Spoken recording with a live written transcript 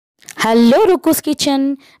Hello రుక్కుస్ kitchen.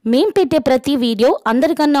 మేము పెట్టే ప్రతి వీడియో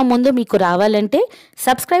అందరికన్నా ముందు మీకు రావాలంటే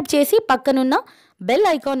సబ్స్క్రైబ్ చేసి పక్కనున్న బెల్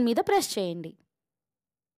ఐకాన్ మీద ప్రెస్ చేయండి.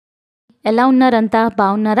 ఎలా ఉన్నారంతా?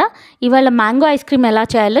 బాగున్నారా? ఇవాళ మ్యాంగో ఐస్ క్రీమ్ ఎలా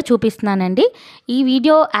చేయాలో చూపిస్తున్నానండి. ఈ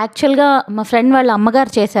వీడియో యాక్చువల్గా మా ఫ్రెండ్ వాళ్ళ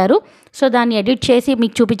అమ్మగారు చేశారు. సో దాన్ని ఎడిట్ చేసి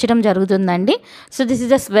మీకు చూపించడం జరుగుతుందండి. So this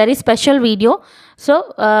is a very special video. So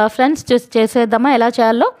friends చేసేద్దామా ఎలా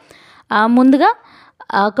చేయాలో? ముందుగా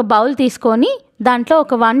ఒక బౌల్ తీసుకొని దాంట్లో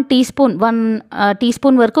ఒక 1 టీ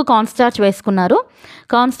స్పూన్ వరకు కార్న్స్టార్చ్ వేసుకున్నారు.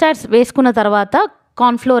 కార్న్స్టార్చ్ వేసుకున్న తర్వాత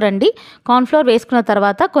కార్న్ఫ్లోర్ వేసుకున్న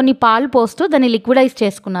తర్వాత కొన్ని పాలు పోస్తూ దాన్ని లిక్విడైజ్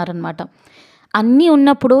చేసుకున్నారనమాట. అన్నీ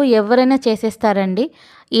ఉన్నప్పుడు ఎవరైనా చేసేస్తారండి.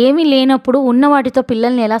 ఏమీ లేనప్పుడు ఉన్న వాటితో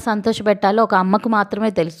పిల్లల్ని ఎలా సంతోషపెట్టాలో ఒక అమ్మకు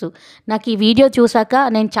మాత్రమే తెలుసు. నాకు ఈ వీడియో చూసాక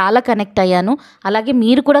నేను చాలా కనెక్ట్ అయ్యాను. అలాగే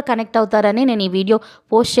మీరు కూడా కనెక్ట్ అవుతారని నేను ఈ వీడియో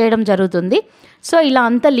పోస్ట్ చేయడం జరుగుతుంది. సో ఇలా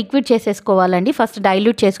అంతా లిక్విడ్ చేసేసుకోవాలండి. ఫస్ట్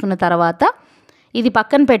డైల్యూట్ చేసుకున్న తర్వాత ఇది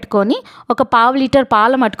పక్కన పెట్టుకొని ఒక 1/2 లీటర్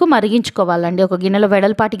పాల మటుకు మరిగించుకోవాలండి. ఒక గిన్నెలో,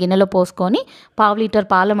 వెడల్పాటి గిన్నెలో పోసుకొని 1/2 లీటర్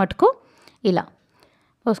పాల మటుకు ఇలా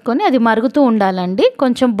పోసుకొని అది మరుగుతూ ఉండాలండి.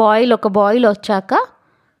 కొంచెం ఒక బాయిల్ వచ్చాక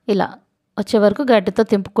ఇలా వచ్చే వరకు గడ్డతో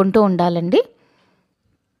తింపుకుంటూ ఉండాలండి.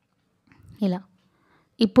 ఇలా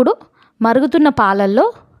ఇప్పుడు మరుగుతున్న పాలల్లో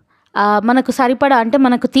మనకు సరిపడా, అంటే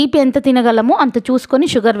మనకు తీపి ఎంత తినగలమో అంత చూసుకొని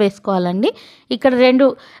షుగర్ వేసుకోవాలండి. ఇక్కడ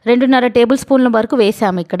 2.5 టేబుల్ స్పూన్ల వరకు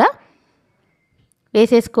వేసాము. ఇక్కడ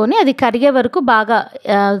వేసేసుకొని అది కరిగే వరకు బాగా,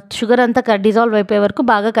 షుగర్ అంతా డిజాల్వ్ అయిపోయే వరకు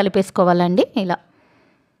బాగా కలిపేసుకోవాలండి. ఇలా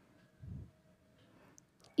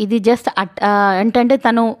ఇది జస్ట్ ఏంటంటే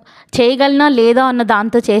తను చేయగలనా లేదా అన్న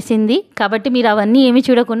దాంతో చేసింది కాబట్టి మీరు అవన్నీ ఏమీ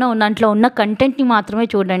చూడకుండా దాంట్లో ఉన్న కంటెంట్ని మాత్రమే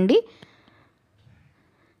చూడండి.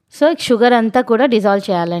 సో షుగర్ అంతా కూడా డిజాల్వ్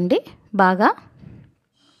చేయాలండి. బాగా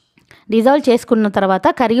డిజాల్వ్ చేసుకున్న తర్వాత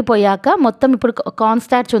కరిగిపోయాక మొత్తం ఇప్పుడు కార్న్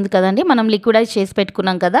స్టార్చ్ ఉంది కదండి, మనం లిక్విడైజ్ చేసి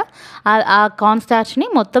పెట్టుకున్నాం కదా, ఆ కార్న్ స్టార్చ్ని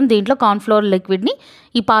మొత్తం దీంట్లో కార్న్ఫ్లోర్ లిక్విడ్ని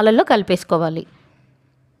ఈ పాలల్లో కలిపేసుకోవాలి.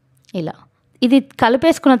 ఇలా ఇది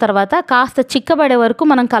కలిపేసుకున్న తర్వాత కాస్త చిక్కబడే వరకు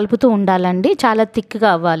మనం కలుపుతూ ఉండాలండి. చాలా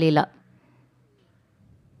థిక్గా అవ్వాలి. ఇలా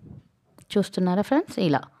చూస్తున్నారా ఫ్రెండ్స్?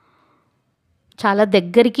 ఇలా చాలా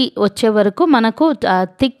దగ్గరికి వచ్చే వరకు, మనకు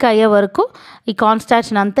థిక్ అయ్యే వరకు ఈ కార్న్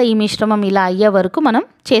స్టార్చ్ అంతా, ఈ మిశ్రమం ఇలా అయ్యే వరకు మనం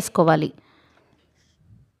చేసుకోవాలి.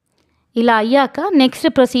 ఇలా అయ్యాక నెక్స్ట్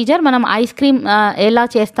ప్రొసీజర్, మనం ఐస్ క్రీమ్ ఎలా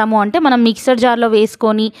చేస్తాము అంటే, మనం మిక్సర్ జార్లో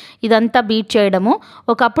వేసుకొని ఇదంతా బీట్ చేయడము.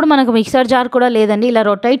 ఒకప్పుడు మనకు మిక్సర్ జార్ కూడా లేదండి, ఇలా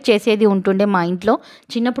రొటేట్ చేసేది ఉంటుండే మా ఇంట్లో.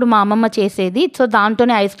 చిన్నప్పుడు మా అమ్మమ్మ చేసేది. సో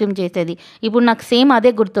దాంతోనే ఐస్ క్రీమ్ చేసేది. ఇప్పుడు నాకు సేమ్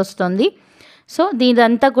అదే గుర్తొస్తుంది. సో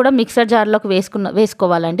దీనంతా కూడా మిక్సర్ జార్లోకి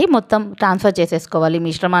వేసుకోవాలండి. మొత్తం ట్రాన్స్ఫర్ చేసేసుకోవాలి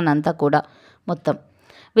మిశ్రమాన్ని అంతా కూడా. మొత్తం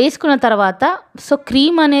వేసుకున్న తర్వాత, సో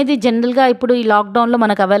క్రీమ్ అనేది జనరల్గా ఇప్పుడు ఈ లాక్డౌన్లో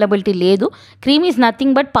మనకు అవైలబిలిటీ లేదు. క్రీమ్ ఈజ్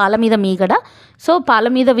నథింగ్ బట్ పాల మీద మీగడ. సో పాల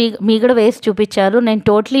మీద మీగడ వేసి చూపించారు. నేను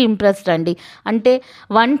టోటలీ ఇంప్రెస్డ్ అండి. అంటే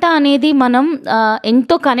వంట అనేది మనం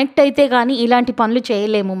ఎంతో కనెక్ట్ అయితే కానీ ఇలాంటి పనులు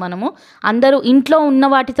చేయలేము మనము. అందరూ ఇంట్లో ఉన్న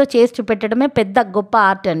వాటితో చేసి చూపెట్టడమే పెద్ద గొప్ప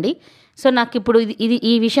ఆర్ట్ అండి. సో నాకు ఇప్పుడు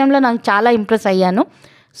ఈ విషయంలో నాకు చాలా ఇంప్రెస్ అయ్యాను.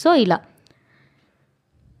 సో ఇలా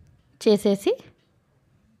చేసేసి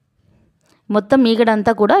మొత్తం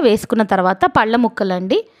మీగడంతా కూడా వేసుకున్న తర్వాత పళ్ళ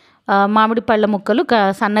ముక్కలండి, మామిడి పళ్ళ ముక్కలు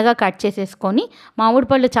సన్నగా కట్ చేసేసుకొని, మామిడి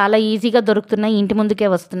పళ్ళు చాలా ఈజీగా దొరుకుతున్నాయి, ఇంటి ముందుకే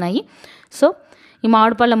వస్తున్నాయి. సో ఈ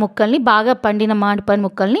మామిడి పళ్ళ ముక్కల్ని, బాగా పండిన మామిడి పళ్ళ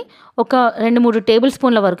ముక్కల్ని ఒక 2-3 టేబుల్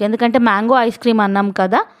స్పూన్ల వరకు, ఎందుకంటే మ్యాంగో ఐస్ క్రీమ్ అన్నాం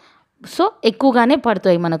కదా, సో ఎక్కువగానే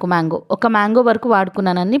పడుతాయి మనకు మ్యాంగో. ఒక మ్యాంగో వరకు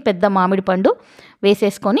వాడుకున్నానని, పెద్ద మామిడి పండు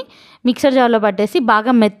వేసేసుకొని మిక్సర్ జార్లో పట్టేసి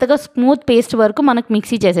బాగా మెత్తగా స్మూత్ పేస్ట్ వరకు మనకు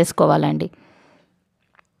మిక్సీ చేసేసుకోవాలండి.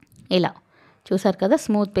 ఇలా చూసారు కదా,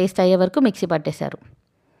 స్మూత్ పేస్ట్ అయ్యే వరకు మిక్సీ పట్టేశారు.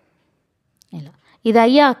 ఇలా ఇది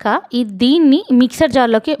అయ్యాక దీన్ని మిక్సర్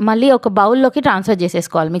జార్లోకి మళ్ళీ ఒక బౌల్లోకి ట్రాన్స్ఫర్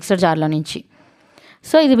చేసేసుకోవాలి మిక్సర్ జార్లో నుంచి.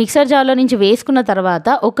 సో ఇది మిక్సర్ జార్లో నుంచి వేసుకున్న తర్వాత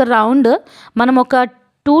ఒక రౌండ్ మనం ఒక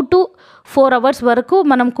 2 to 4 అవర్స్ వరకు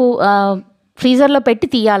మనకు ఫ్రీజర్లో పెట్టి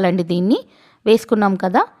తీయాలండి. దీన్ని వేసుకున్నాం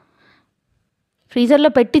కదా,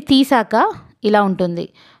 ఫ్రీజర్లో పెట్టి తీసాక ఇలా ఉంటుంది.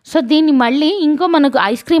 సో దీన్ని మళ్ళీ మనకు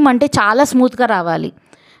ఐస్ క్రీమ్ అంటే చాలా స్మూత్గా రావాలి.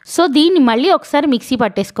 సో దీన్ని మళ్ళీ ఒకసారి మిక్సీ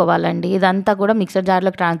పట్టేసుకోవాలండి. ఇదంతా కూడా మిక్సర్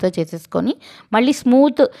జార్లోకి ట్రాన్స్ఫర్ చేసేసుకొని మళ్ళీ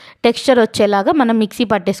స్మూత్ టెక్స్చర్ వచ్చేలాగా మనం మిక్సీ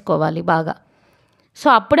పట్టేసుకోవాలి బాగా. సో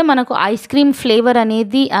అప్పుడే మనకు ఐస్ క్రీమ్ ఫ్లేవర్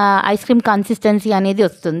అనేది, ఐస్ క్రీమ్ కన్సిస్టెన్సీ అనేది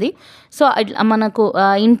వస్తుంది. సో మనకు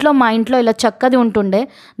మా ఇంట్లో ఇలా చక్కది ఉంటుండే,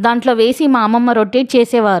 దాంట్లో వేసి మా అమ్మమ్మ రొటేట్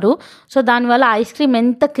చేసేవారు. సో దానివల్ల ఐస్ క్రీమ్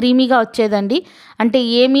ఎంత క్రీమీగా వచ్చేదండి.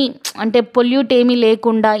 అంటే పొల్యూట్ ఏమీ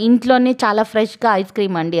లేకుండా ఇంట్లోనే చాలా ఫ్రెష్గా ఐస్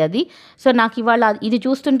క్రీమ్ అండి అది. సో నాకు ఇవాళ ఇది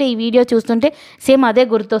చూస్తుంటే, ఈ వీడియో చూస్తుంటే సేమ్ అదే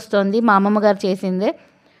గుర్తొస్తుంది, మా అమ్మమ్మ గారు చేసిందే.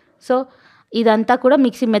 సో ఇదంతా కూడా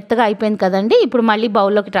మిక్సీ మెత్తగా అయిపోయింది కదండి. ఇప్పుడు మళ్ళీ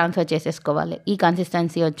బౌల్లోకి ట్రాన్స్ఫర్ చేసేసుకోవాలి ఈ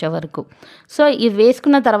కన్సిస్టెన్సీ వచ్చే వరకు. సో ఇది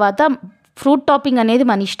వేసుకున్న తర్వాత ఫ్రూట్ టాపింగ్ అనేది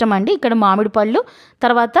మన ఇష్టం అండి. ఇక్కడ మామిడి పళ్ళు,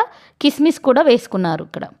 తర్వాత కిస్మిస్ కూడా వేసుకున్నారు.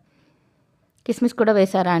 ఇక్కడ కిస్మిస్ కూడా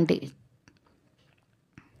వేసారా ఆంటీ?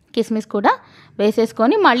 కిస్మిస్ కూడా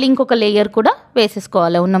వేసేసుకొని మళ్ళీ ఇంకొక లేయర్ కూడా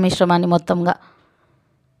వేసేసుకోవాలి ఉన్న మిశ్రమాన్ని మొత్తంగా.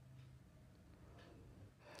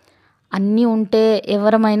 అన్నీ ఉంటే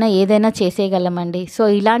ఎవరమైనా ఏదైనా చేసేయగలమండి. సో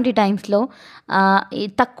ఇలాంటి టైమ్స్లో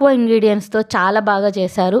తక్కువ ఇంగ్రీడియంట్స్తో చాలా బాగా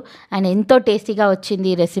చేశారు అండ్ ఎంతో టేస్టీగా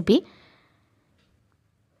వచ్చింది ఈ రెసిపీ.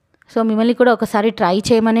 సో మిమ్మల్ని కూడా ఒకసారి ట్రై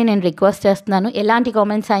చేయమని నేను రిక్వెస్ట్ చేస్తున్నాను. ఎలాంటి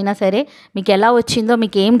కామెంట్స్ అయినా సరే మీకు ఎలా వచ్చిందో,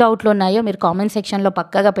 మీకు ఏం డౌట్లు ఉన్నాయో మీరు కామెంట్ సెక్షన్లో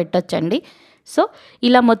పక్కాగా పెట్టొచ్చండి. సో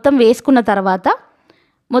ఇలా మొత్తం వేసుకున్న తర్వాత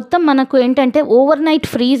మొత్తం మనకు ఏంటంటే ఓవర్ నైట్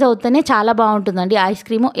ఫ్రీజ్ అవుతేనే చాలా బాగుంటుందండి ఐస్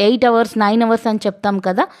క్రీము. 8 hours 9 hours అని చెప్తాం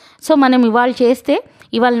కదా. సో మనం ఇవాళ చేస్తే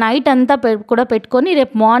ఇవాళ నైట్ అంతా కూడా పెట్టుకొని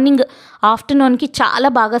రేపు మార్నింగ్ ఆఫ్టర్నూన్కి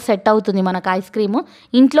చాలా బాగా సెట్ అవుతుంది మనకు ఐస్ క్రీము.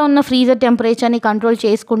 ఇంట్లో ఉన్న ఫ్రీజర్ టెంపరేచర్ని కంట్రోల్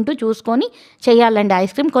చేసుకుంటూ చూసుకొని చేయాలండి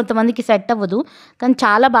ఐస్ క్రీమ్. కొంతమందికి సెట్ అవ్వదు, కానీ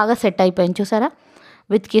చాలా బాగా సెట్ అయిపోయింది చూసారా.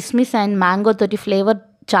 విత్ కిస్మిస్ అండ్ మ్యాంగో తోటి ఫ్లేవర్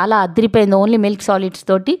చాలా అదిరిపోయింది. ఓన్లీ మిల్క్ సాలిడ్స్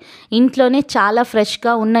తోటి ఇంట్లోనే చాలా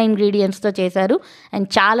ఫ్రెష్గా ఉన్న ఇంగ్రీడియంట్స్తో చేశారు అండ్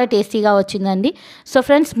చాలా టేస్టీగా వచ్చిందండి. సో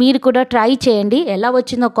ఫ్రెండ్స్, మీరు కూడా ట్రై చేయండి. ఎలా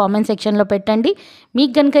వచ్చిందో కామెంట్ సెక్షన్లో పెట్టండి.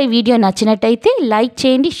 మీకు కనుక ఈ వీడియో నచ్చినట్టయితే లైక్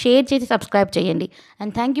చేయండి, షేర్ చేసి సబ్స్క్రైబ్ చేయండి.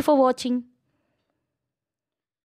 And thank you for watching.